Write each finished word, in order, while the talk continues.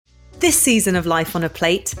This season of Life on a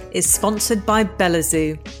Plate is sponsored by Bella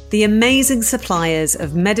Zoo, the amazing suppliers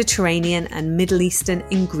of Mediterranean and Middle Eastern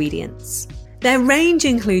ingredients. Their range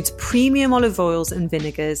includes premium olive oils and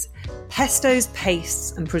vinegars, pestos,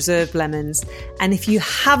 pastes and preserved lemons. And if you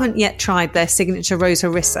haven't yet tried their signature Rose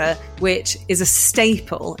Harissa, which is a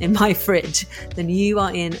staple in my fridge, then you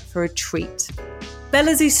are in for a treat.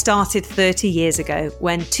 Bella Zoo started 30 years ago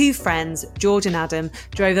when two friends, George and Adam,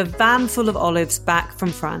 drove a van full of olives back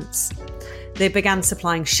from France. They began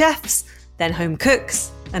supplying chefs, then home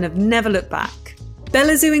cooks, and have never looked back.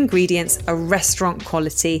 Bella Zoo ingredients are restaurant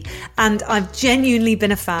quality, and I've genuinely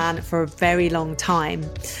been a fan for a very long time.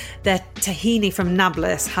 Their tahini from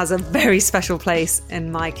Nablus has a very special place in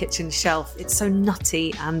my kitchen shelf. It's so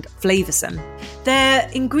nutty and flavoursome. Their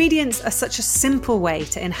ingredients are such a simple way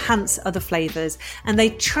to enhance other flavours, and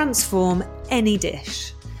they transform any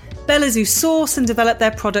dish. Bella Zoo source and develop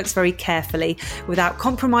their products very carefully without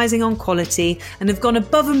compromising on quality, and have gone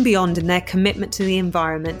above and beyond in their commitment to the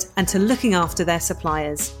environment and to looking after their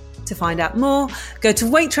suppliers. To find out more, go to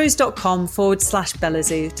waitrose.com/Bella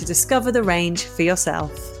Zoo to discover the range for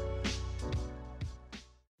yourself.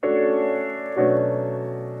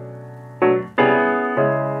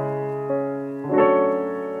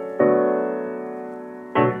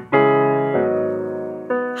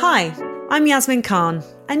 Hi, I'm Yasmin Khan,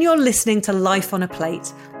 and you're listening to Life on a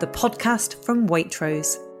Plate, the podcast from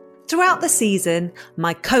Waitrose. Throughout the season,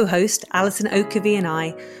 my co-host Alison Oakervie and I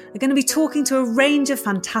are going to be talking to a range of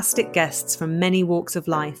fantastic guests from many walks of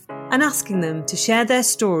life and asking them to share their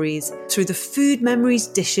stories through the food memories,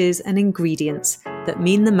 dishes and ingredients that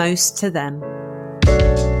mean the most to them.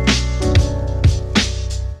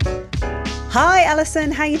 Hi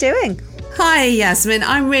Alison, how are you doing? Hi Yasmin,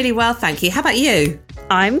 I'm really well, thank you. How about you?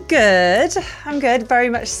 I'm good. Very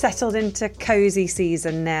much settled into cosy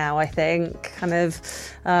season now, I think. Kind of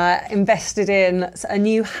invested in a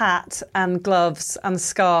new hat and gloves and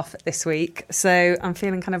scarf this week. So I'm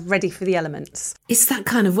feeling kind of ready for the elements. It's that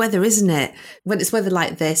kind of weather, isn't it? When it's weather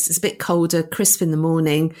like this, it's a bit colder, crisp in the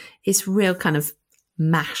morning. It's real kind of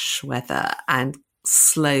mash weather and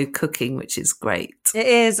slow cooking, which is great. It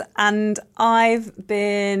is. And I've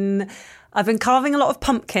been carving a lot of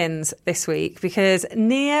pumpkins this week because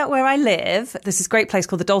near where I live, there's this great place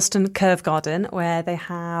called the Dalston Curve Garden where they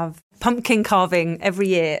have pumpkin carving every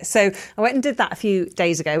year. So I went and did that a few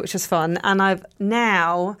days ago, which was fun. And I've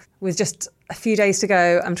now, with just a few days to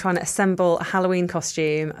go, I'm trying to assemble a Halloween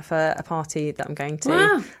costume for a party that I'm going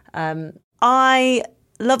to. Wow. I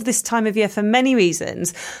love this time of year for many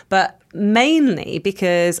reasons, but mainly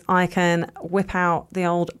because I can whip out the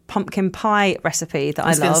old pumpkin pie recipe that I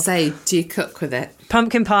love. I was going to say, do you cook with it?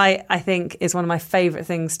 Pumpkin pie, I think, is one of my favourite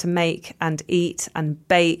things to make and eat and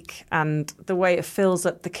bake, and the way it fills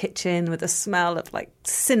up the kitchen with the smell of like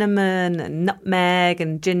cinnamon and nutmeg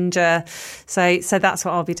and ginger. So that's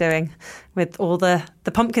what I'll be doing with all the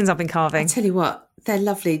pumpkins I've been carving. I'll tell you what, they're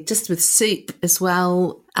lovely, just with soup as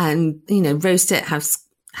well, and, you know, roast it,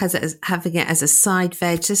 having it as a side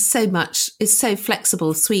veg. There's so much. It's so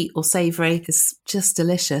flexible, sweet or savoury. It's just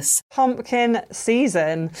delicious. Pumpkin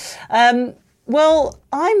season. Well,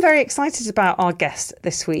 I'm very excited about our guest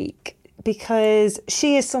this week because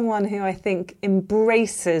she is someone who I think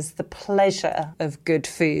embraces the pleasure of good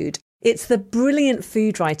food. It's the brilliant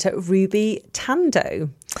food writer Ruby Tandoh.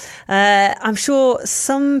 I'm sure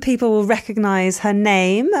some people will recognise her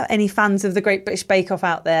name. Any fans of the Great British Bake Off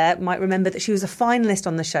out there might remember that she was a finalist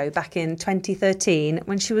on the show back in 2013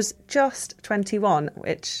 when she was just 21,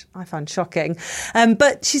 which I find shocking.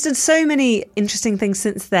 But she's done so many interesting things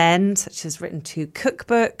since then, such as written 2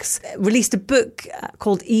 cookbooks, released a book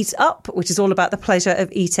called Eat Up, which is all about the pleasure of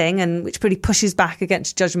eating and which pretty pushes back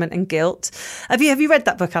against judgment and guilt. Have you read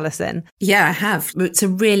that book, Alison? Yeah, I have. It's a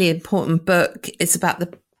really important book. It's about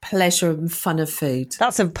the pleasure and fun of food.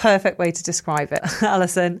 That's a perfect way to describe it,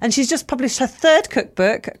 Alison. And she's just published her 3rd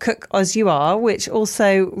cookbook, Cook As You Are, which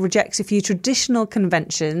also rejects a few traditional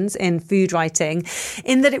conventions in food writing,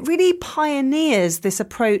 in that it really pioneers this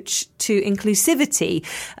approach to inclusivity.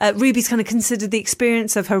 Ruby's kind of considered the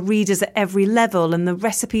experience of her readers at every level, and the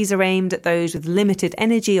recipes are aimed at those with limited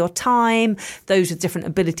energy or time, those with different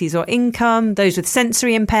abilities or income, those with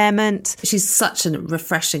sensory impairment. She's such a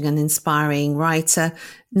refreshing and inspiring writer.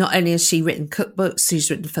 Not only has she written cookbooks, she's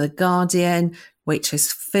written for The Guardian,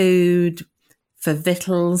 Waitrose Food, for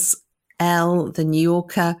Vittles, Elle, The New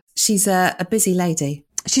Yorker. She's a busy lady.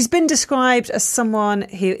 She's been described as someone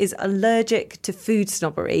who is allergic to food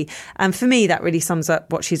snobbery. And for me, that really sums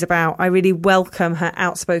up what she's about. I really welcome her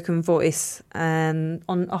outspoken voice on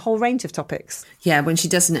a whole range of topics. Yeah, when she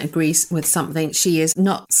doesn't agree with something, she is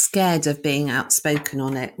not scared of being outspoken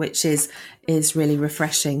on it, which is really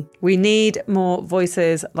refreshing. We need more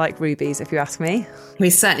voices like Ruby's, if you ask me.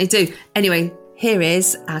 We certainly do. Anyway, here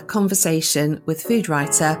is our conversation with food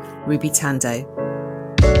writer Ruby Tandoh.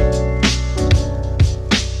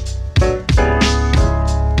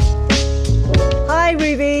 Hi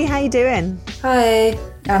Ruby, how you doing? Hi,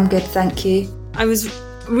 I'm good, thank you. I was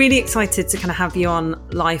really excited to kind of have you on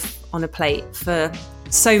Life on a Plate for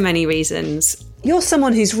so many reasons. You're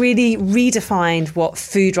someone who's really redefined what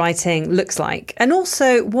food writing looks like and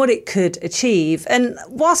also what it could achieve. And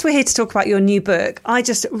whilst we're here to talk about your new book, I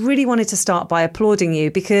just really wanted to start by applauding you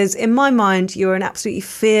because in my mind, you're an absolutely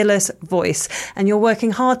fearless voice and you're working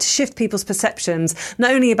hard to shift people's perceptions, not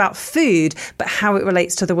only about food, but how it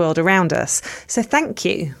relates to the world around us. So thank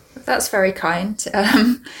you. That's very kind.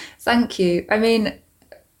 Thank you. I mean,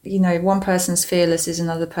 you know, one person's fearless is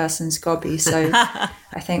another person's gobby. So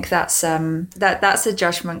I think that's a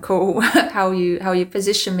judgment call, how you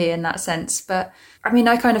position me in that sense. But I mean,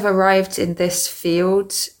 I kind of arrived in this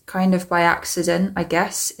field kind of by accident, I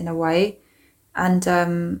guess, in a way.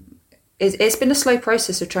 And it's been a slow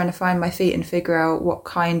process of trying to find my feet and figure out what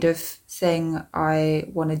kind of thing I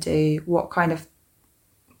want to do, what kind of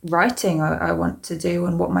writing I want to do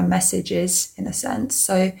and what my message is, in a sense.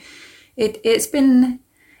 So it's been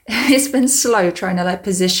slow trying to like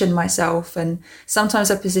position myself, and sometimes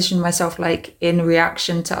I position myself like in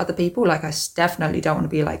reaction to other people, like I definitely don't want to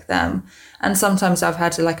be like them, and sometimes I've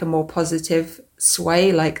had like a more positive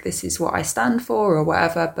sway, like this is what I stand for or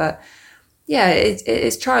whatever. But yeah,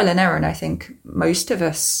 it's trial and error, and I think most of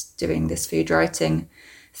us doing this food writing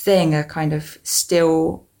thing are kind of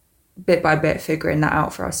still bit by bit figuring that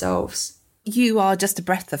out for ourselves. You are just a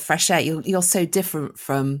breath of fresh air. You're so different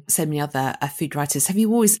from so many other food writers. Have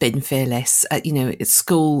you always been fearless, at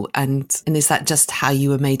school, and is that just how you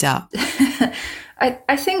were made up?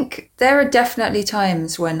 I think there are definitely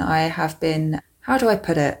times when I have been, how do I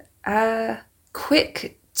put it,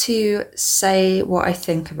 quick to say what I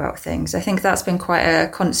think about things. I think that's been quite a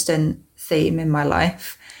constant theme in my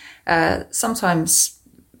life. Sometimes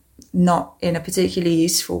not in a particularly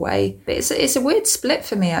useful way. But it's a weird split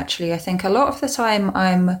for me, actually. I think a lot of the time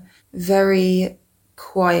I'm very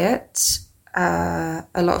quiet. A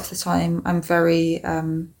lot of the time I'm very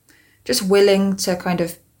just willing to kind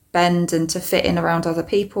of bend and to fit in around other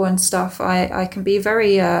people and stuff. I can be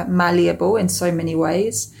very malleable in so many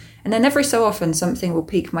ways. And then every so often something will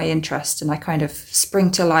pique my interest and I kind of spring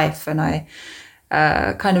to life and I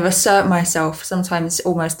kind of assert myself, sometimes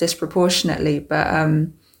almost disproportionately. But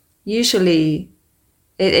usually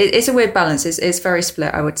it's a weird balance. It's very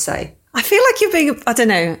split, I would say. I feel like you're being, I don't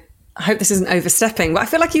know, I hope this isn't overstepping, but I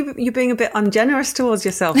feel like you're being a bit ungenerous towards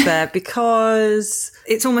yourself there because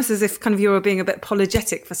it's almost as if kind of you're being a bit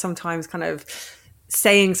apologetic for sometimes kind of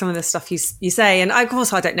saying some of the stuff you say. And of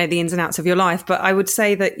course, I don't know the ins and outs of your life, but I would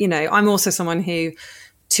say that, I'm also someone who,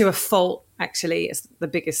 to a fault, actually, is the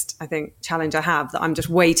biggest, I think, challenge I have, that I'm just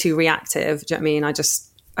way too reactive. Do you know what I mean?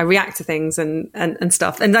 I react to things and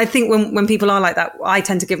stuff. And I think when people are like that, I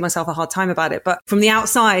tend to give myself a hard time about it. But from the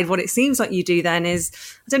outside, what it seems like you do then is,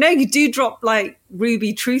 I don't know, you do drop like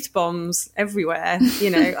Ruby truth bombs everywhere.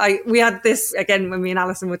 We had this, again, when me and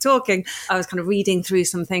Alison were talking, I was kind of reading through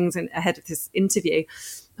some things ahead of this interview.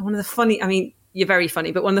 And one of the you're very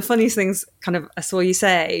funny, but one of the funniest things kind of I saw you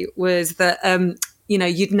say was that,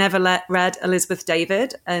 you'd never read Elizabeth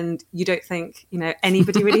David and you don't think,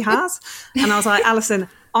 anybody really has. And I was like, Alison,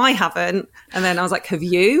 I haven't. And then I was like, have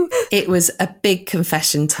you? It was a big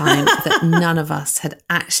confession time that none of us had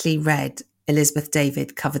actually read Elizabeth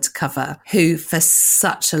David cover to cover, who for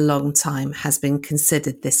such a long time has been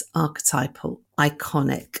considered this archetypal,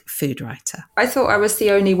 iconic food writer. I thought I was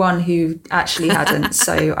the only one who actually hadn't.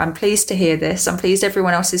 So I'm pleased to hear this. I'm pleased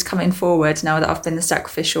everyone else is coming forward now that I've been the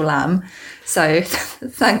sacrificial lamb. So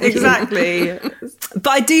thank you. Exactly. But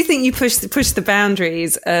I do think you push the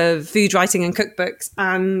boundaries of food writing and cookbooks.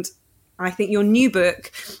 And I think your new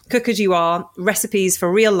book, Cook As You Are, Recipes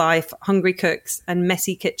for Real Life, Hungry Cooks and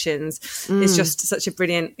Messy Kitchens, is just such a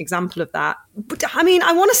brilliant example of that. But I mean,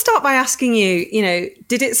 I want to start by asking you,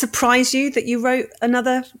 did it surprise you that you wrote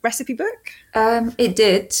another recipe book? It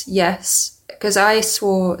did, yes. Because I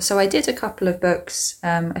did a couple of books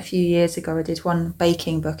a few years ago. I did one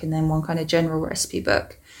baking book and then one kind of general recipe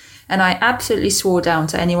book. And I absolutely swore down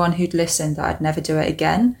to anyone who'd listened that I'd never do it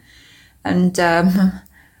again. And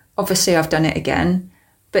obviously I've done it again.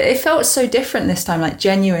 But it felt so different this time, like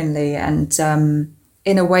genuinely, and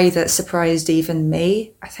in a way that surprised even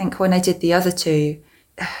me. I think when I did the other two,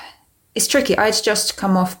 it's tricky. I'd just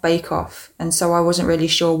come off Bake Off, and so I wasn't really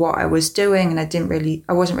sure what I was doing, and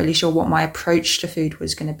I wasn't really sure what my approach to food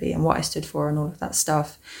was going to be and what I stood for and all of that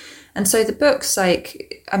stuff. And so the books,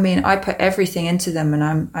 like, I mean, I put everything into them,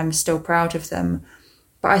 and I'm still proud of them,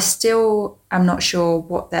 but I still am not sure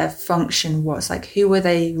what their function was. Like, who were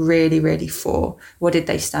they really, really for? What did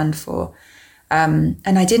they stand for? And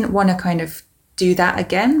I didn't want to kind of do that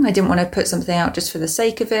again. I didn't want to put something out just for the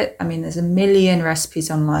sake of it. I mean, there's a million recipes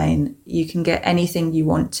online. You can get anything you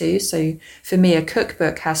want to. So for me, a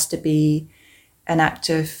cookbook has to be an act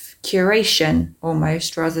of curation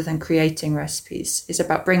almost, rather than creating recipes. It's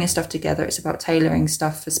about bringing stuff together. It's about tailoring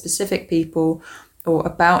stuff for specific people or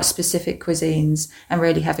about specific cuisines, and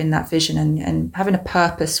really having that vision and having a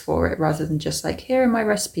purpose for it, rather than just like, here are my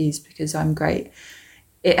recipes because I'm great.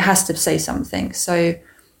 It has to say something. So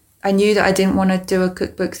I knew that I didn't want to do a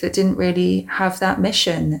cookbook that didn't really have that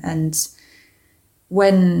mission. And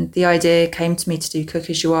when the idea came to me to do Cook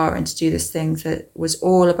As You Are, and to do this thing that was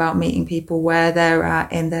all about meeting people where they're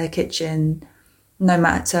at in their kitchen, no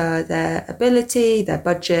matter their ability, their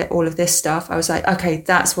budget, all of this stuff, I was like, okay,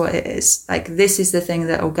 that's what it is. Like, this is the thing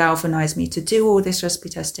that will galvanize me to do all this recipe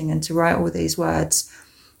testing and to write all these words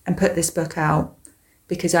and put this book out,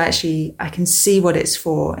 because I can see what it's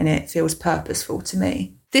for and it feels purposeful to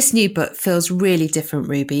me. This new book feels really different,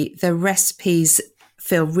 Ruby. The recipes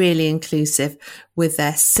feel really inclusive with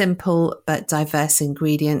their simple but diverse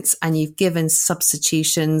ingredients, and you've given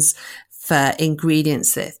substitutions for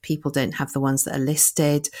ingredients that if people don't have the ones that are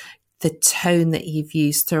listed. The tone that you've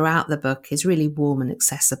used throughout the book is really warm and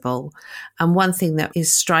accessible. And one thing that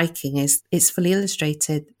is striking is it's fully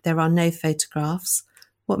illustrated. There are no photographs.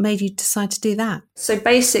 What made you decide to do that? So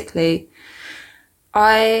basically,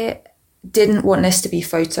 I didn't want this to be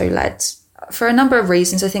photo-led for a number of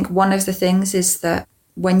reasons. I think one of the things is that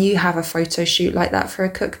when you have a photo shoot like that for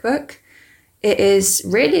a cookbook, it is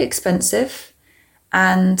really expensive.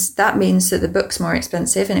 And that means that the book's more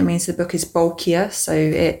expensive, and it means the book is bulkier. So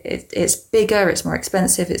it's bigger, it's more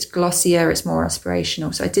expensive, it's glossier, it's more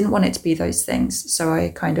aspirational. So I didn't want it to be those things. So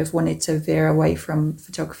I kind of wanted to veer away from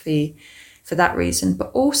photography for that reason.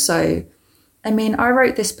 But also, I mean, I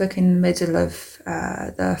wrote this book in the middle of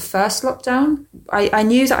the first lockdown. I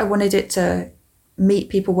knew that I wanted it to meet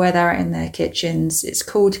people where they're at in their kitchens. It's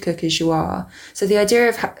called Cook As You Are. So the idea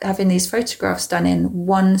of having these photographs done in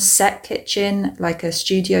one set kitchen, like a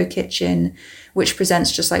studio kitchen, which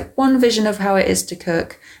presents just like one vision of how it is to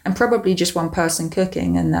cook, and probably just one person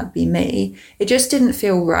cooking, and that'd be me. It just didn't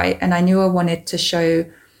feel right. And I knew I wanted to show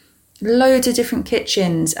loads of different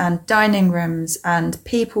kitchens and dining rooms and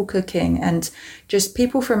people cooking, and just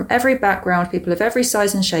people from every background, people of every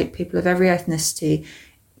size and shape, people of every ethnicity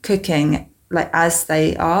cooking like as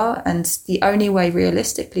they are. And the only way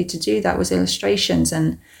realistically to do that was illustrations.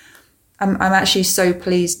 And I'm actually so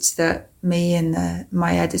pleased that me and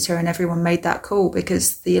my editor and everyone made that call,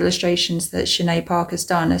 because the illustrations that Sinead Parker's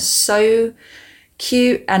done are so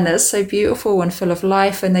cute and they're so beautiful and full of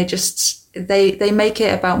life, and they make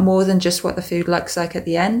it about more than just what the food looks like at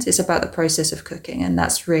the end. It's about the process of cooking, and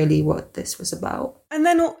that's really what this was about. And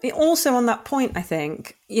then also on that point, I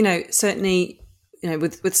think, certainly,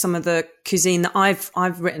 with some of the cuisine that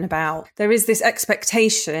I've written about, there is this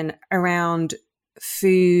expectation around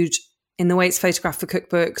food in the way it's photographed for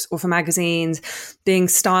cookbooks or for magazines being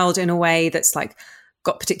styled in a way that's like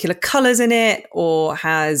got particular colors in it or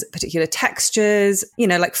has particular textures,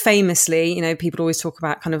 like famously, people always talk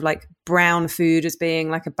about kind of like brown food as being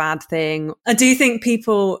like a bad thing. I do think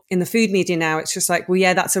people in the food media now, it's just like, well,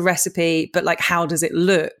 yeah, that's a recipe, but like, how does it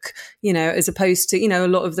look? As opposed to, a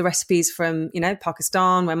lot of the recipes from,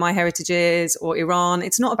 Pakistan, where my heritage is, or Iran,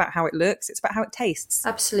 it's not about how it looks, it's about how it tastes.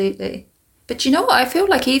 Absolutely. But you know what? I feel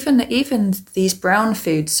like even these brown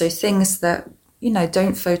foods, so things that,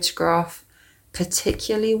 don't photograph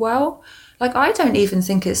particularly well, like I don't even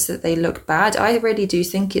think it's that they look bad. I really do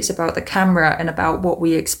think it's about the camera and about what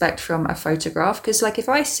we expect from a photograph. Because like if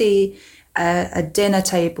I see a dinner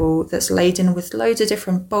table that's laden with loads of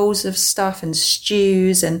different bowls of stuff and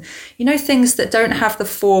stews and things that don't have the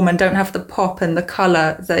form and don't have the pop and the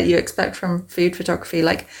color that you expect from food photography,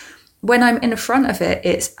 like when I'm in front of it,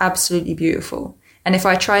 it's absolutely beautiful. And if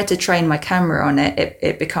I try to train my camera on it,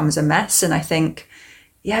 it becomes a mess. And I think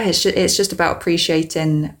yeah, it's just about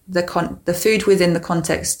appreciating the food within the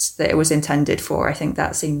context that it was intended for. I think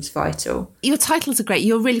that seems vital. Your titles are great.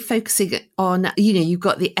 You're really focusing on, you've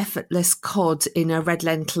got the effortless cod in a red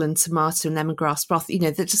lentil and tomato and lemongrass broth,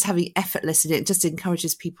 that just having effortless in it just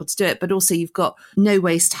encourages people to do it. But also you've got no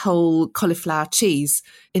waste whole cauliflower cheese.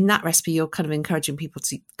 In that recipe, you're kind of encouraging people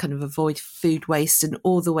to kind of avoid food waste and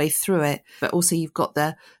all the way through it. But also you've got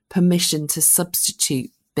the permission to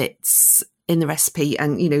substitute bits in the recipe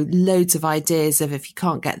and, loads of ideas of if you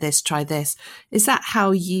can't get this, try this. Is that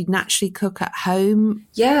how you naturally cook at home?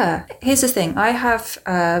 Yeah. Here's the thing. I have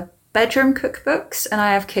bedroom cookbooks and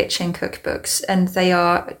I have kitchen cookbooks, and they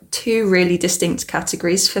are two really distinct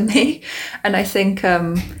categories for me. And I think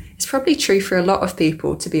it's probably true for a lot of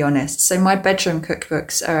people, to be honest. So my bedroom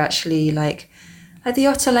cookbooks are actually like the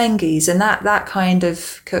Ottolenghi's and that kind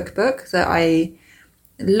of cookbook that I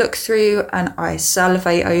look through and I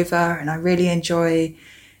salivate over, and I really enjoy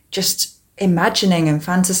just imagining and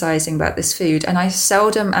fantasizing about this food. And I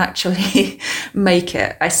seldom actually make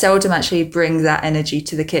it. I seldom actually bring that energy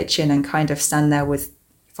to the kitchen and kind of stand there with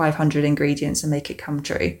 500 ingredients and make it come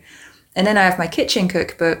true. And then I have my kitchen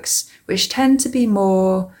cookbooks, which tend to be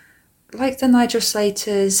more like the Nigel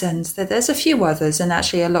Slater's, and there's a few others, and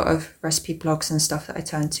actually a lot of recipe blogs and stuff that I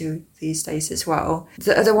turn to these days as well.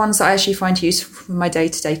 The ones that I actually find useful for my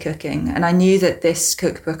day-to-day cooking. And I knew that this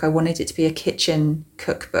cookbook, I wanted it to be a kitchen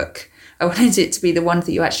cookbook. I wanted it to be the one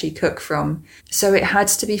that you actually cook from. So it had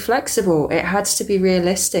to be flexible. It had to be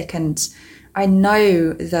realistic. And I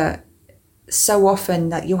know that so often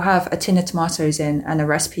that you'll have a tin of tomatoes in and a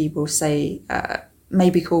recipe will say,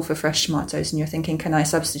 maybe call for fresh tomatoes, and you're thinking, can I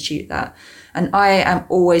substitute that? And I am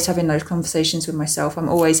always having those conversations with myself. I'm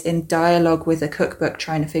always in dialogue with a cookbook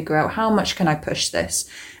trying to figure out how much can I push this.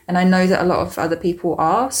 And I know that a lot of other people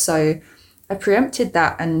are, so I preempted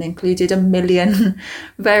that and included a million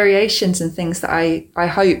variations and things that I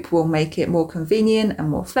hope will make it more convenient and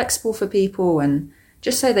more flexible for people, and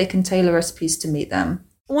just so they can tailor recipes to meet them.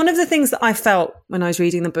 One of the things that I felt when I was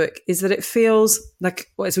reading the book is that it feels like,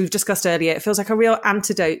 as we've discussed earlier, it feels like a real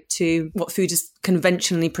antidote to what food is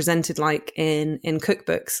conventionally presented like in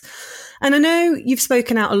cookbooks. And I know you've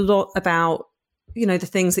spoken out a lot about, the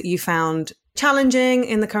things that you found challenging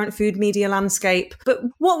in the current food media landscape, but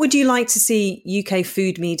what would you like to see UK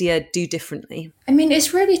food media do differently? I mean,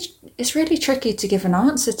 it's really tricky to give an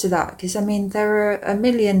answer to that, because there are a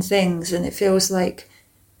million things, and it feels like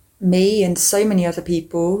me and so many other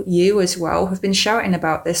people, you as well, have been shouting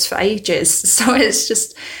about this for ages. So it's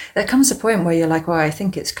just, there comes a point where you're like, well, I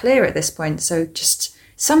think it's clear at this point. So just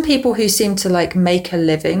some people who seem to like make a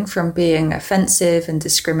living from being offensive and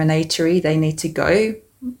discriminatory, they need to go.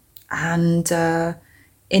 And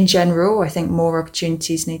in general, I think more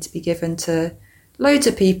opportunities need to be given to loads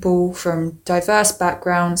of people from diverse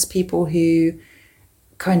backgrounds, people who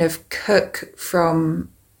kind of cook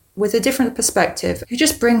with a different perspective, who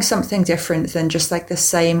just bring something different than just like the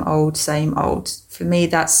same old. For me,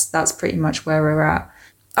 that's pretty much where we're at.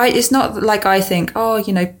 It's not like I think,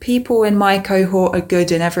 people in my cohort are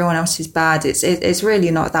good and everyone else is bad. It's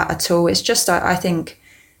really not that at all. It's just, I think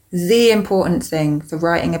the important thing for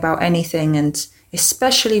writing about anything, and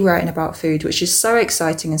especially writing about food, which is so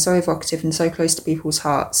exciting and so evocative and so close to people's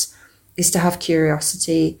hearts, is to have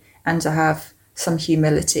curiosity and to have some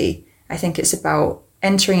humility. I think it's about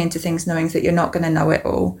entering into things knowing that you're not going to know it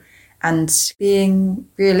all, and being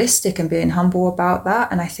realistic and being humble about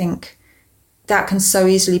that. And I think that can so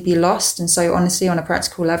easily be lost. And so honestly, on a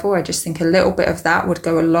practical level, I just think a little bit of that would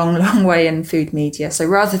go a long, long way in food media. So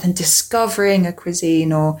rather than discovering a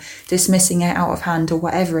cuisine or dismissing it out of hand or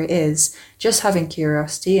whatever it is, just having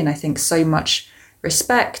curiosity, and I think so much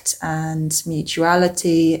respect and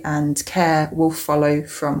mutuality and care will follow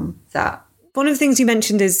from that. One of the things you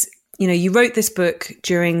mentioned is, you wrote this book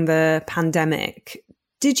during the pandemic.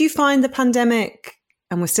 Did you find the pandemic,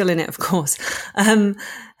 and we're still in it, of course,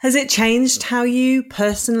 has it changed how you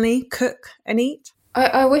personally cook and eat?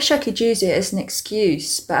 I wish I could use it as an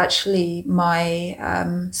excuse, but actually my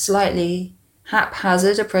slightly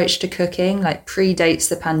haphazard approach to cooking predates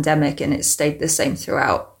the pandemic, and it stayed the same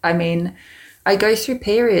throughout. I go through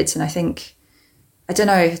periods, and I think, I don't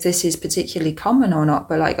know if this is particularly common or not,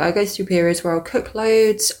 but I go through periods where I'll cook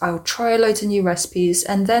loads, I'll try loads of new recipes,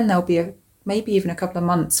 and then there'll be maybe even a couple of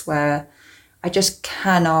months where I just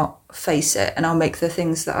cannot face it, and I'll make the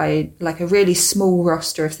things that I like, a really small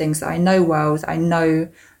roster of things that I know well, that I know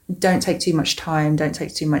don't take too much time, don't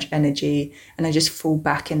take too much energy, and I just fall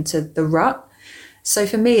back into the rut. So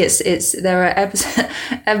for me, it's there are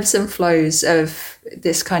ebbs and flows of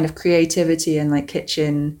this kind of creativity and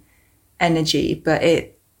kitchen energy, but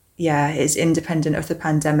is independent of the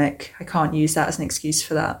pandemic. I can't use that as an excuse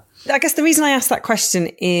for that. I guess the reason I asked that question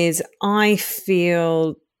is I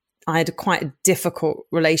feel I had quite a difficult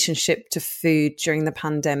relationship to food during the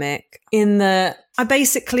pandemic, in that I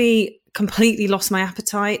basically completely lost my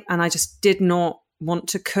appetite and I just did not want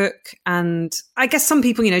to cook. And I guess some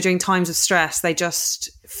people, during times of stress,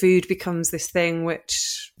 food becomes this thing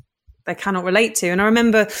which they cannot relate to. And I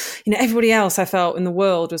remember, everybody else I felt in the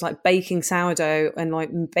world was like baking sourdough and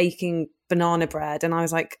like baking banana bread. And I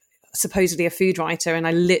was like supposedly a food writer, and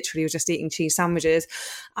I literally was just eating cheese sandwiches.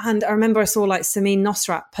 And I remember I saw like Samin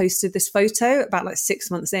Nosrat posted this photo about like 6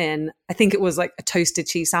 months in. I think it was like a toasted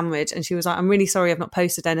cheese sandwich. And she was like, I'm really sorry I've not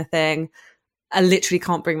posted anything. I literally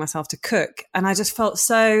can't bring myself to cook. And I just felt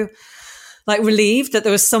so like relieved that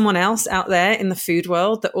there was someone else out there in the food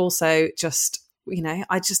world that also just,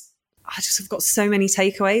 I just have got so many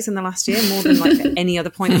takeaways in the last year, more than like at any other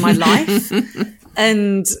point in my life.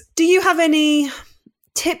 And do you have any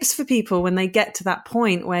tips for people when they get to that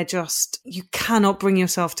point where just you cannot bring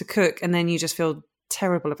yourself to cook and then you just feel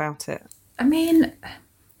terrible about it? I mean,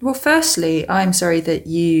 well, firstly, I'm sorry that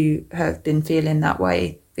you have been feeling that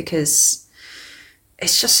way, because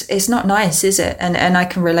it's not nice, is it? And I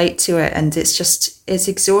can relate to it, and it's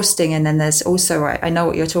exhausting. And then there's also, I know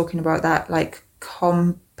what you're talking about, that like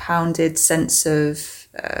compounded sense of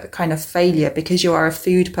kind of failure, because you are a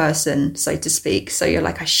food person, so to speak. So you're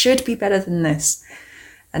like, I should be better than this.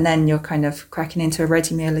 And then you're kind of cracking into a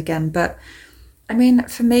ready meal again. But I mean,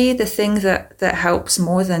 for me, the thing that helps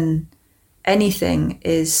more than anything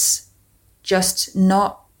is just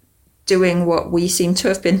not doing what we seem to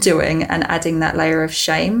have been doing and adding that layer of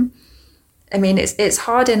shame. I mean, it's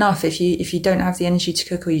hard enough if you don't have the energy to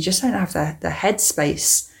cook, or you just don't have the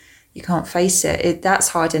headspace, you can't face it. That's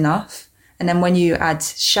hard enough. And then when you add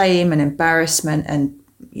shame and embarrassment and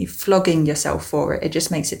you flogging yourself for it, it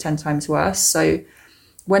just makes it 10 times worse. So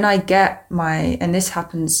when I get and this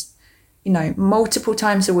happens, multiple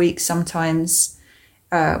times a week sometimes,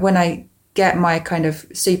 when I get my kind of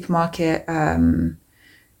supermarket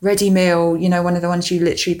ready meal, one of the ones you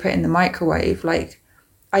literally put in the microwave, like,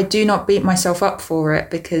 I do not beat myself up for it,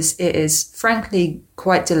 because it is frankly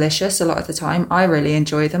quite delicious a lot of the time. I really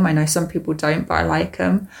enjoy them. I know some people don't, but I like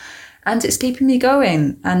them. And it's keeping me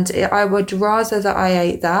going. And I would rather that I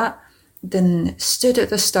ate that than stood at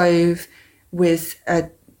the stove with a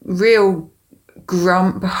real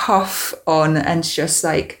grump huff on and just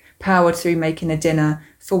like powered through making a dinner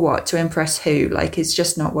for what? To impress who? Like, it's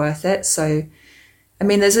just not worth it. So, I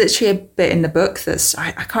mean, there's literally a bit in the book that's,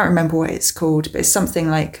 I can't remember what it's called, but it's something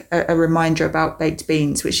like a reminder about baked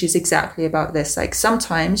beans, which is exactly about this. Like,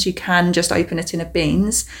 sometimes you can just open a tin of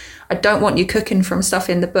beans. I don't want you cooking from stuff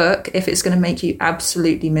in the book if it's going to make you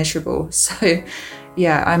absolutely miserable. So,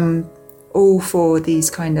 yeah, I'm all for these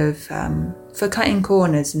kind of, for cutting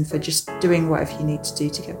corners and for just doing whatever you need to do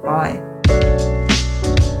to get by.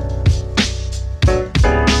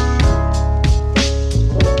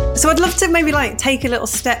 So I'd love to maybe like take a little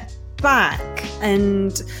step back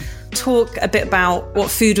and talk a bit about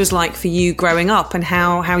what food was like for you growing up and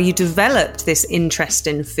how you developed this interest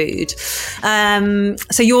in food.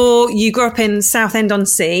 So you grew up in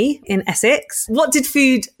Southend-on-Sea in Essex. What did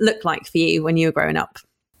food look like for you when you were growing up?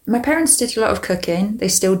 My parents did a lot of cooking. They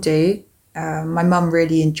still do. My mum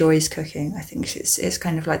really enjoys cooking. I think it's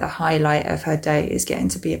kind of like the highlight of her day is getting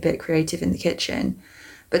to be a bit creative in the kitchen.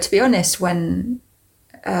 But to be honest, when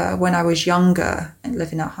I was younger and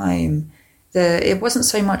living at home, it wasn't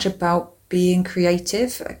so much about being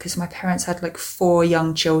creative, because my parents had like 4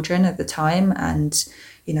 young children at the time, and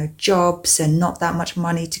jobs and not that much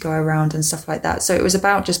money to go around and stuff like that. So it was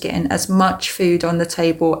about just getting as much food on the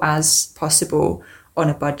table as possible on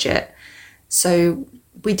a budget. So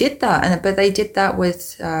we did that, but they did that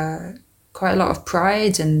with quite a lot of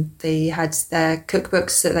pride, and they had their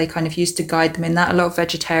cookbooks that they kind of used to guide them in that. A lot of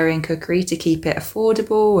vegetarian cookery to keep it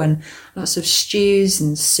affordable, and lots of stews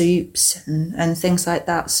and soups and things like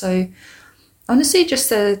that. So honestly, just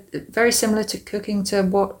very similar to cooking to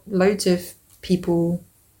what loads of people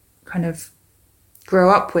kind of grow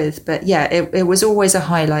up with. But yeah, it was always a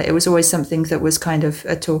highlight. It was always something that was kind of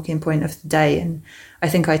a talking point of the day. And I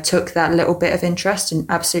think I took that little bit of interest and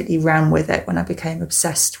absolutely ran with it when I became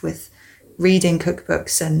obsessed with reading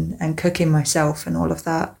cookbooks and cooking myself and all of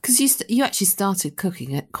that. Because you actually started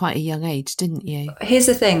cooking at quite a young age, didn't you? Here's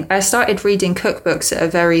the thing. I started reading cookbooks at a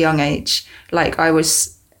very young age. Like, I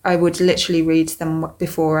would literally read them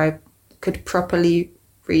before I could properly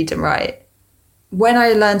read and write. When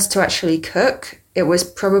I learned to actually cook, it was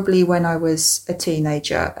probably when I was a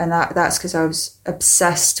teenager. And that's because I was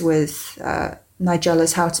obsessed with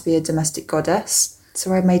Nigella's How to Be a Domestic Goddess.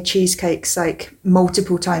 So I made cheesecakes like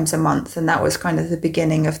multiple times a month, and that was kind of the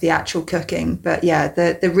beginning of the actual cooking. But yeah,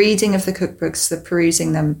 the reading of the cookbooks, the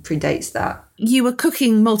perusing them predates that. You were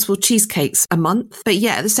cooking multiple cheesecakes a month, but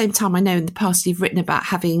yeah, at the same time, I know in the past you've written about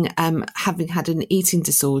having had an eating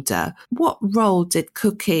disorder. What role did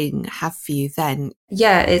cooking have for you then?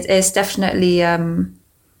 Yeah, it's definitely...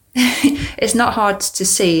 it's not hard to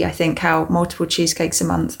see, I think, how multiple cheesecakes a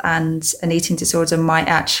month and an eating disorder might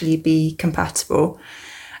actually be compatible.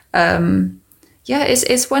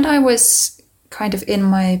 It's when I was kind of in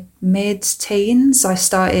my mid-teens, I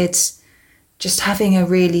started just having a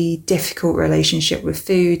really difficult relationship with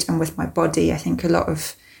food and with my body. I think a lot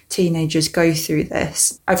of teenagers go through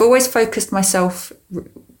this. I've always focused myself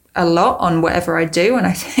a lot on whatever I do, and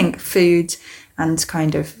I think food and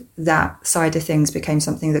kind of that side of things became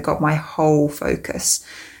something that got my whole focus.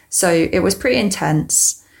 So it was pretty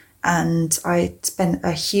intense, and I spent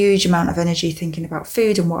a huge amount of energy thinking about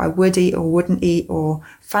food and what I would eat or wouldn't eat, or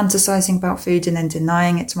fantasizing about food and then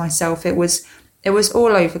denying it to myself. It was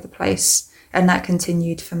all over the place, and that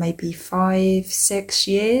continued for maybe 5-6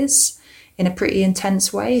 years in a pretty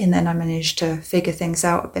intense way, and then I managed to figure things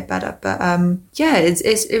out a bit better. But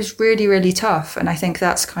it was really, really tough, and I think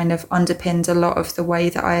that's kind of underpinned a lot of the way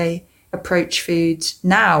that I approach food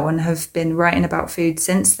now and have been writing about food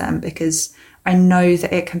since then, because I know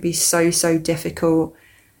that it can be so difficult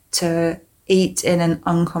to eat in an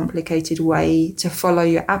uncomplicated way, to follow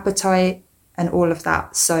your appetite and all of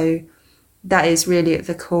that. So that is really at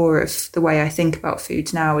the core of the way I think about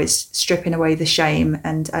food now, is stripping away the shame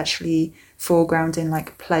and actually foregrounding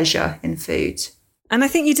like pleasure in food. And I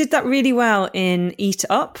think you did that really well in Eat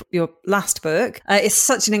Up, your last book. It's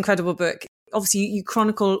such an incredible book. Obviously, you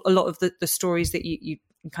chronicle a lot of the stories that you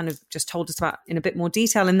kind of just told us about in a bit more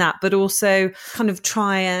detail in that, but also kind of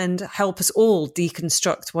try and help us all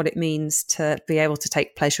deconstruct what it means to be able to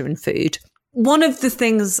take pleasure in food. One of the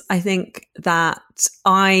things I think that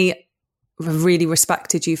I really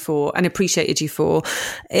respected you for and appreciated you for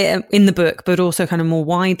in the book, but also kind of more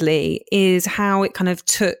widely, is how it kind of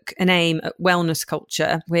took an aim at wellness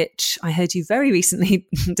culture, which I heard you very recently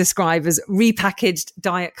describe as repackaged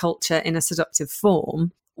diet culture in a seductive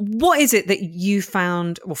form. What is it that you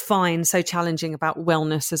found or find so challenging about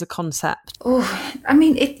wellness as a concept? Oh, I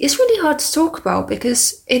mean, it's really hard to talk about,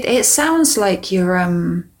 because it sounds like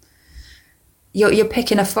you're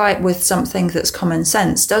picking a fight with something that's common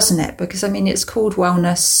sense, doesn't it? Because, I mean, it's called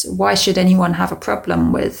wellness. Why should anyone have a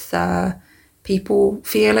problem with people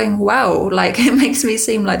feeling well? Like, it makes me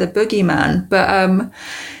seem like the boogeyman. But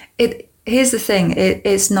here's the thing.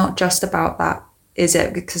 It's not just about that, is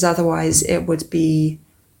it? Because otherwise it would be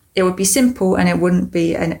simple, and it wouldn't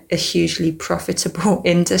be a hugely profitable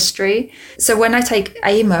industry. So when I take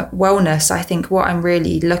aim at wellness, I think what I'm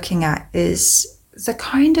really looking at is the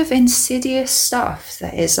kind of insidious stuff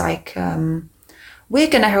that is like, we're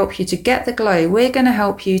going to help you to get the glow. We're going to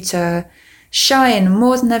help you to shine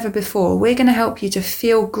more than ever before. We're going to help you to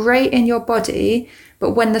feel great in your body.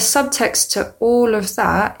 But when the subtext to all of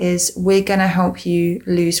that is, we're going to help you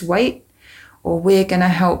lose weight, or we're going to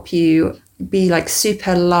help you be like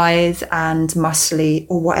super lithe and muscly,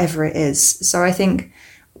 or whatever it is. So I think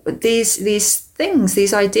these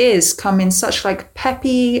ideas come in such like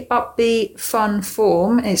peppy, upbeat, fun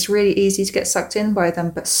form. It's really easy to get sucked in by them,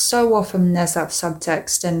 but so often there's that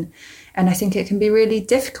subtext, and I think it can be really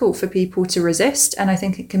difficult for people to resist, and I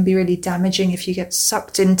think it can be really damaging if you get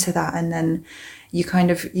sucked into that, and then you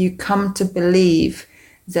come to believe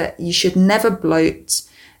that you should never bloat,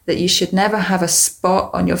 that you should never have a spot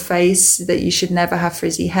on your face, that you should never have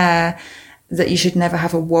frizzy hair, that you should never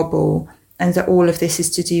have a wobble, and that all of this is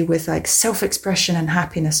to do with like self-expression and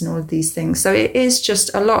happiness and all of these things. So it is just,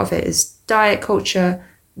 a lot of it is diet culture,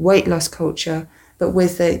 weight loss culture, but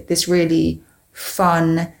with this really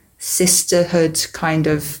fun sisterhood kind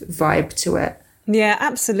of vibe to it. Yeah,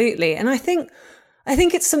 absolutely. And I think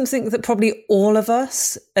it's something that probably all of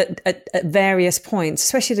us at various points,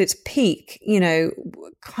 especially at its peak,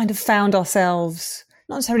 kind of found ourselves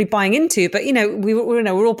not necessarily buying into, but,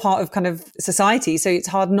 we're all part of kind of society. So it's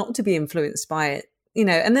hard not to be influenced by it,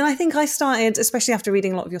 And then I think I started, especially after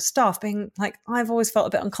reading a lot of your stuff, being like, I've always felt a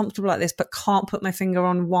bit uncomfortable like this, but can't put my finger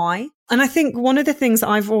on why. And I think one of the things that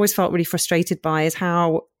I've always felt really frustrated by is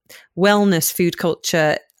how wellness food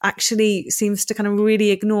culture actually seems to kind of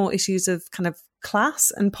really ignore issues of kind of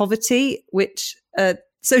class and poverty, which are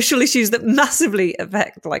social issues that massively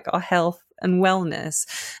affect like our health and wellness.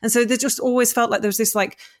 And so there just always felt like there was this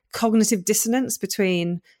like cognitive dissonance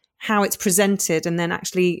between how it's presented and then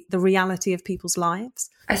actually the reality of people's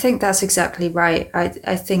lives? I think that's exactly right.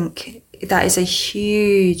 I think that is a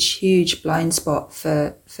huge blind spot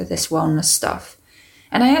for this wellness stuff.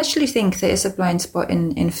 And I actually think that it's a blind spot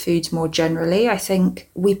in food more generally. I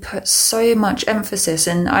think we put so much emphasis,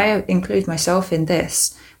 and I include myself in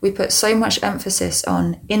this, we put so much emphasis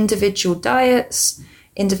on individual diets,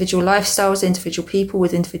 individual lifestyles, individual people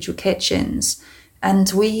with individual kitchens.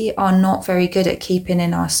 And we are not very good at keeping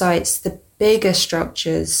in our sights the bigger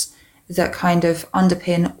structures that kind of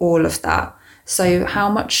underpin all of that. So how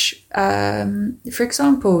much, for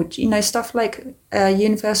example, stuff like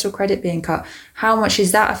universal credit being cut, how much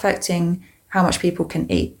is that affecting how much people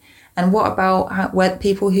can eat? And what about where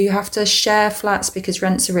people who have to share flats because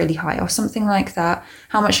rents are really high or something like that?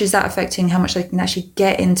 How much is that affecting how much they can actually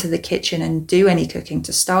get into the kitchen and do any cooking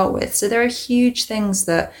to start with? So there are huge things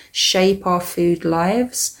that shape our food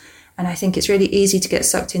lives. And I think it's really easy to get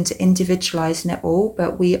sucked into individualizing it all,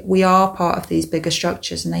 but we are part of these bigger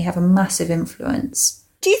structures and they have a massive influence.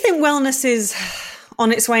 Do you think wellness is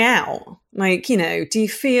on its way out? Like, do you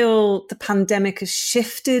feel the pandemic has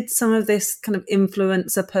shifted some of this kind of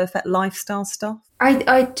influencer perfect lifestyle stuff?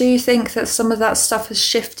 I do think that some of that stuff has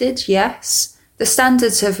shifted, yes. The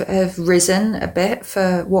standards have risen a bit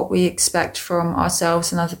for what we expect from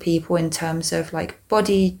ourselves and other people in terms of like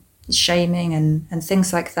body shaming and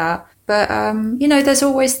things like that. But, there's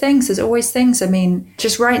always things. I mean,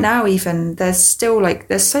 just right now, even there's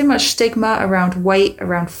so much stigma around weight,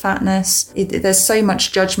 around fatness. There's so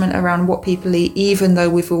much judgment around what people eat, even though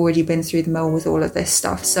we've already been through the mill with all of this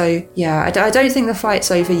stuff. So, yeah, I don't think the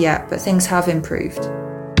fight's over yet, but things have improved.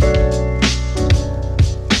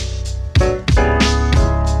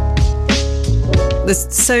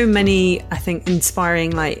 There's so many, I think,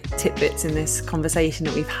 inspiring tidbits in this conversation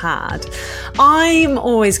that we've had. I'm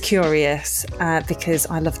always curious because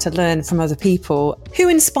I love to learn from other people. Who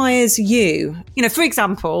inspires you? For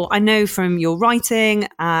example, I know from your writing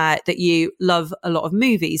that you love a lot of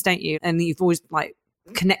movies, don't you? And you've always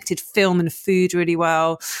connected film and food really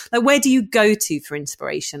well. Where do you go to for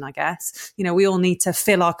inspiration, I guess? We all need to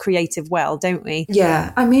fill our creative well, don't we?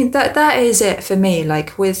 Yeah, I mean, that is it for me.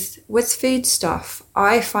 With food stuff,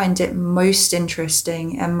 I find it most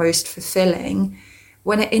interesting and most fulfilling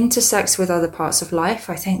when it intersects with other parts of life.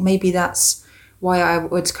 I think maybe that's why I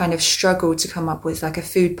would kind of struggle to come up with a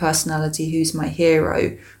food personality who's my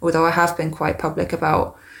hero, although I have been quite public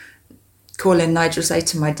about calling Nigel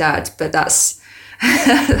Slater my dad, but that's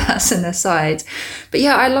an aside. But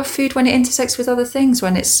yeah, I love food when it intersects with other things,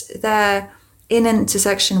 when it's there in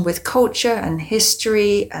intersection with culture and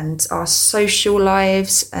history and our social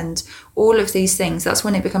lives and all of these things. That's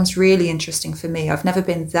when it becomes really interesting for me. I've never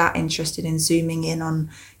been that interested in zooming in on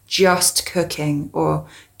just cooking or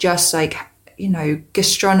just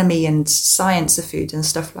gastronomy and science of food and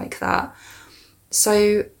stuff like that.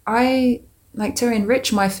 So I like to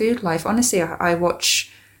enrich my food life. Honestly, I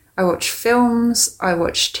watch films, I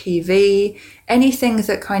watch TV, anything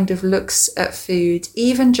that kind of looks at food,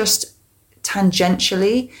 even just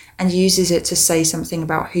tangentially, and uses it to say something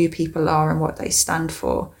about who people are and what they stand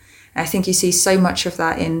for. And I think you see so much of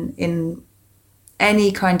that in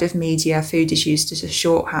any kind of media. Food is used as a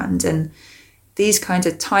shorthand, and these kind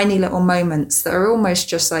of tiny little moments that are almost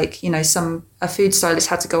just a food stylist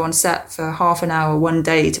had to go on set for half an hour one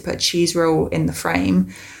day to put a cheese roll in the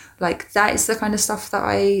frame. That is the kind of stuff that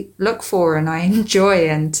I look for and I enjoy,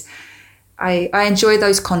 and I enjoy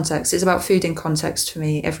those contexts. It's about food in context for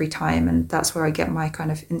me every time, and that's where I get my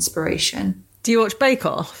kind of inspiration. Do you watch Bake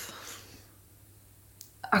Off?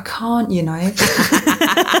 I can't,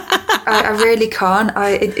 I really can't.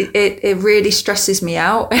 It really stresses me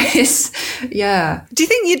out. Yeah. Do you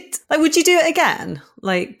think would you do it again?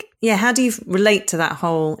 How do you relate to that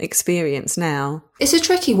whole experience now? It's a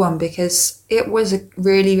tricky one because it was a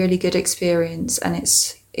really, really good experience, and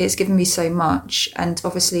it's given me so much. And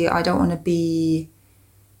obviously I don't want to be...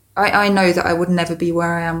 I know that I would never be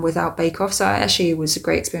where I am without Bake Off. So it was a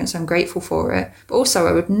great experience. I'm grateful for it. But also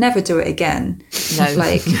I would never do it again. No.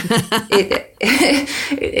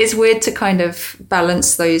 It's weird to kind of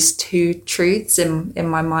balance those two truths in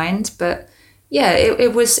my mind. But yeah,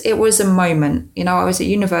 it was a moment. I was at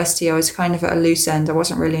university. I was kind of at a loose end. I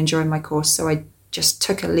wasn't really enjoying my course. So I just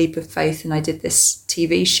took a leap of faith and I did this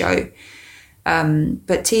TV show.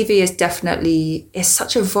 But TV is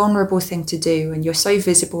such a vulnerable thing to do, and you're so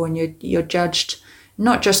visible, and you're judged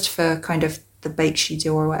not just for kind of the bakes you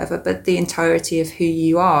do or whatever, but the entirety of who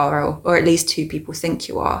you are, or at least who people think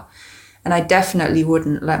you are. And I definitely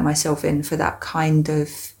wouldn't let myself in for that kind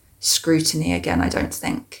of scrutiny again, I don't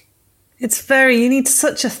think. You need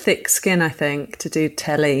such a thick skin, I think, to do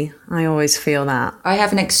telly. I always feel that. I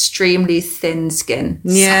have an extremely thin skin.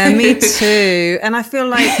 Yeah, so. Me too. And I feel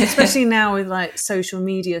like, especially now with like social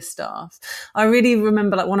media stuff, I really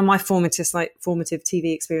remember like one of my formative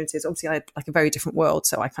TV experiences. Obviously, I had like a very different world.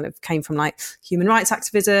 So I kind of came from like human rights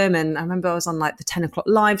activism. And I remember I was on like the 10 o'clock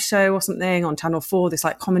live show or something on Channel 4, this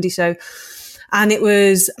like comedy show. And it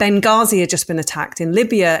was Benghazi had just been attacked in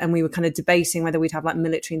Libya, and we were kind of debating whether we'd have like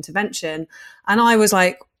military intervention. And I was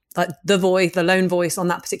like the lone voice on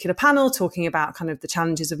that particular panel, talking about kind of the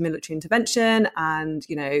challenges of military intervention and,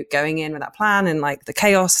 you know, going in with that plan and like the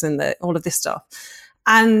chaos and all of this stuff.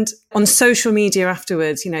 And on social media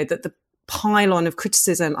afterwards, you know, the pile-on of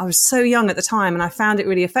criticism, I was so young at the time and I found it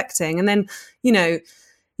really affecting. And then, you know,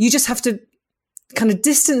 you just have to kind of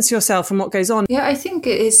distance yourself from what goes on. Yeah, I think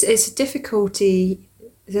it's a difficulty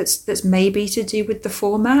that's maybe to do with the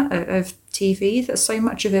format of TV, that so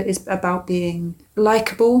much of it is about being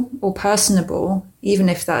likable or personable, even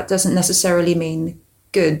if that doesn't necessarily mean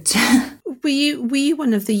good. Were you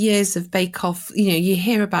one of the years of Bake Off? You know, you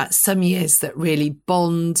hear about some years that really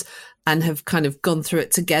bond and have kind of gone through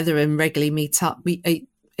it together and regularly meet up.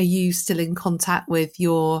 Are you still in contact with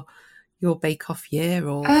your Bake Off year,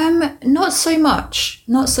 or not so much,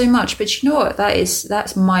 but you know what,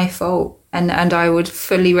 that's my fault, and I would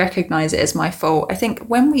fully recognize it as my fault. I think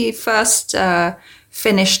when we first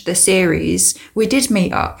finished the series, we did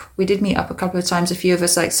meet up a couple of times, a few of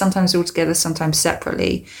us, like sometimes all together, sometimes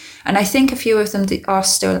separately, and I think a few of them are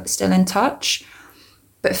still in touch.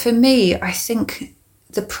 But for me, I think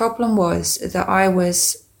the problem was that I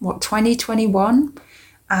was 2021.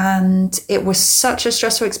 And it was such a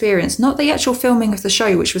stressful experience. Not the actual filming of the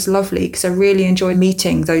show, which was lovely, because I really enjoyed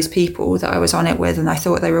meeting those people that I was on it with, and I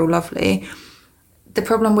thought they were all lovely. The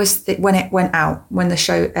problem was that when it went out, when the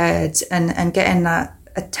show aired, and getting that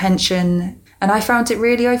attention, and I found it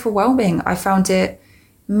really overwhelming. I found it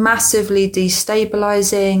massively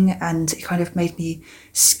destabilizing, and it kind of made me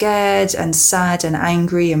scared and sad and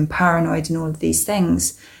angry and paranoid and all of these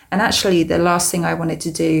things. And actually, the last thing I wanted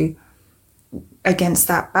to do against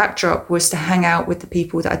that backdrop was to hang out with the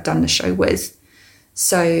people that I'd done the show with.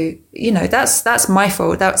 So, you know, that's my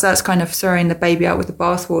fault. That's kind of throwing the baby out with the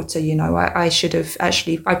bathwater. You know,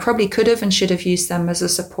 I probably could have and should have used them as a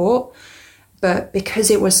support, but because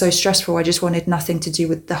it was so stressful, I just wanted nothing to do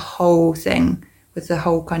with the whole thing, with the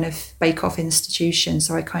whole kind of Bake Off institution.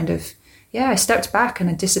 So I kind of, I stepped back and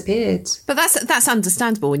I disappeared. But that's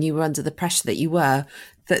understandable when you were under the pressure that you were,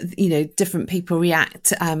 that, you know, different people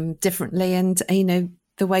react differently, and, you know,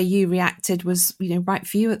 the way you reacted was, you know, right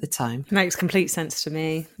for you at the time. Makes complete sense to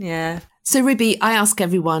me. Yeah. So Ruby, I ask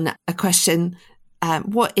everyone a question.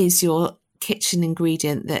 What is your kitchen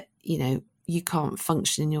ingredient that, you know, you can't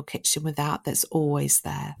function in your kitchen without, that's always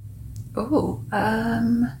there? Oh,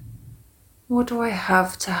 what do I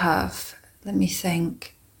have to have? Let me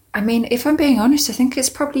think. I mean, if I'm being honest, I think it's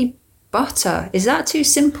probably butter. Is that too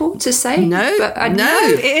simple to say? No, but no,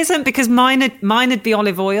 it isn't, because mine'd be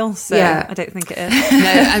olive oil. So yeah. I don't think it is.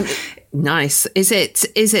 No, nice. Is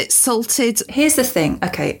it salted? Here's the thing.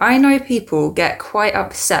 Okay, I know people get quite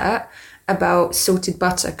upset about salted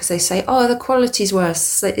butter because they say, "Oh, the quality's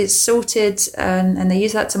worse. It's salted," and they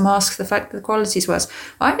use that to mask the fact that the quality's worse.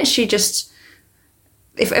 I actually just,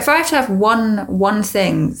 if I have to have one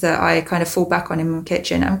thing that I kind of fall back on in my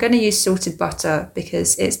kitchen, I'm going to use salted butter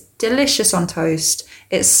because it's delicious on toast.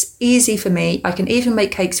 It's easy for me. I can even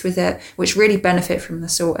make cakes with it, which really benefit from the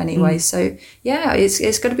salt anyway. So yeah,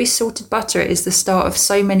 it's going to be salted butter. It is the start of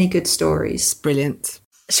so many good stories. Brilliant.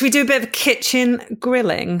 Should we do a bit of kitchen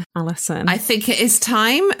grilling, Alison? I think it is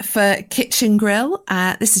time for Kitchen Grill.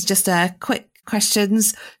 This is just a quick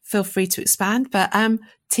questions. Feel free to expand, but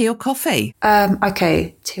tea or coffee?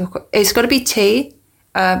 Okay, tea or coffee. It's got to be tea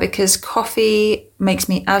because coffee makes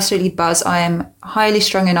me absolutely buzz. I am highly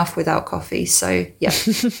strung enough without coffee, so yeah.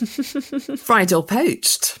 Fried or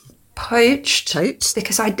poached? Poached.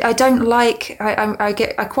 Because I don't like,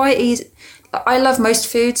 I quite easy. I love most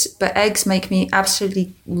foods, but eggs make me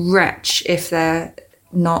absolutely retch if they're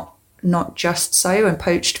not just so, and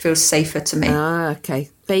poached feels safer to me. Ah, okay.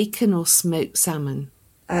 Bacon or smoked salmon?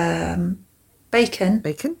 Bacon.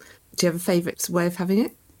 Bacon. Do you have a favourite way of having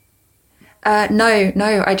it?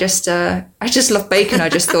 No. I just love bacon. I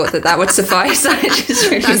just thought that would suffice. I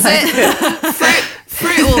just really That's it.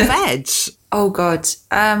 Fruit or veg? Oh God.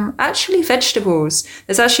 Actually, vegetables.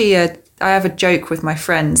 There's actually I have a joke with my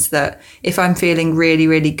friends that if I'm feeling really,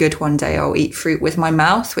 really good one day, I'll eat fruit with my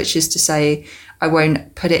mouth, which is to say I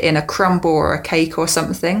won't put it in a crumble or a cake or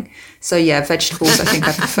something. So yeah, vegetables I think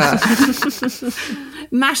I prefer.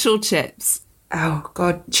 Mash or chips? Oh,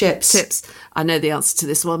 God, chips. Chips. I know the answer to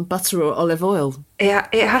this one. Butter or olive oil?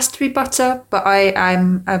 It has to be butter, but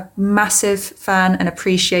I'm a massive fan and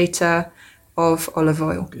appreciator of olive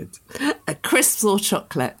oil. Good. Crisps or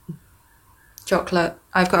chocolate? Chocolate.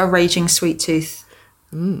 I've got a raging sweet tooth.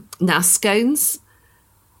 Now, scones,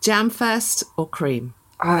 jam first or cream?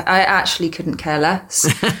 I actually couldn't care less.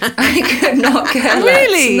 I could not care less.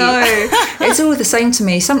 Really? No, it's all the same to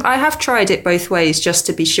me. I have tried it both ways just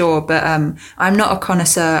to be sure, but I'm not a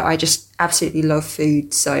connoisseur. I just absolutely love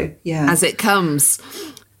food. So, yeah. As it comes.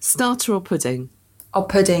 Starter or pudding? Oh,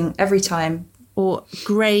 pudding, every time. Or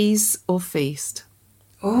graze or feast?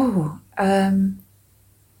 Oh,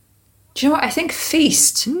 do you know what? I think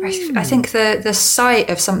feast. I think the sight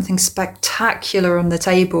of something spectacular on the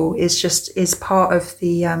table is part of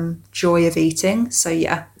the joy of eating. So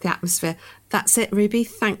yeah, the atmosphere. That's it, Ruby.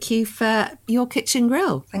 Thank you for your kitchen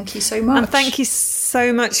grill. Thank you so much. And thank you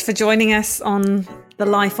so much for joining us on the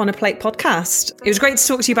Life on a Plate podcast. It was great to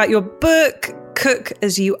talk to you about your book, Cook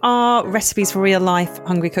As You Are, Recipes for Real Life,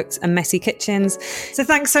 Hungry Cooks and Messy Kitchens. So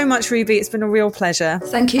thanks so much, Ruby. It's been a real pleasure.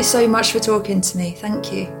 Thank you so much for talking to me.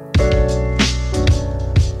 Thank you.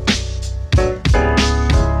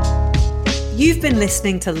 You've been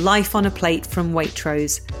listening to Life on a Plate from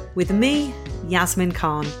Waitrose with me, Yasmin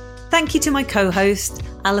Khan. Thank you to my co-host,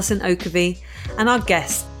 Alison Oakerby, and our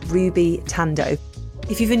guest, Ruby Tando.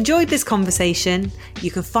 If you've enjoyed this conversation,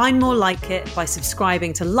 you can find more like it by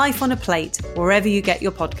subscribing to Life on a Plate wherever you get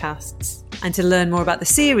your podcasts. And to learn more about the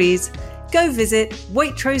series, go visit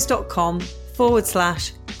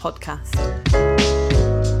waitrose.com/podcast.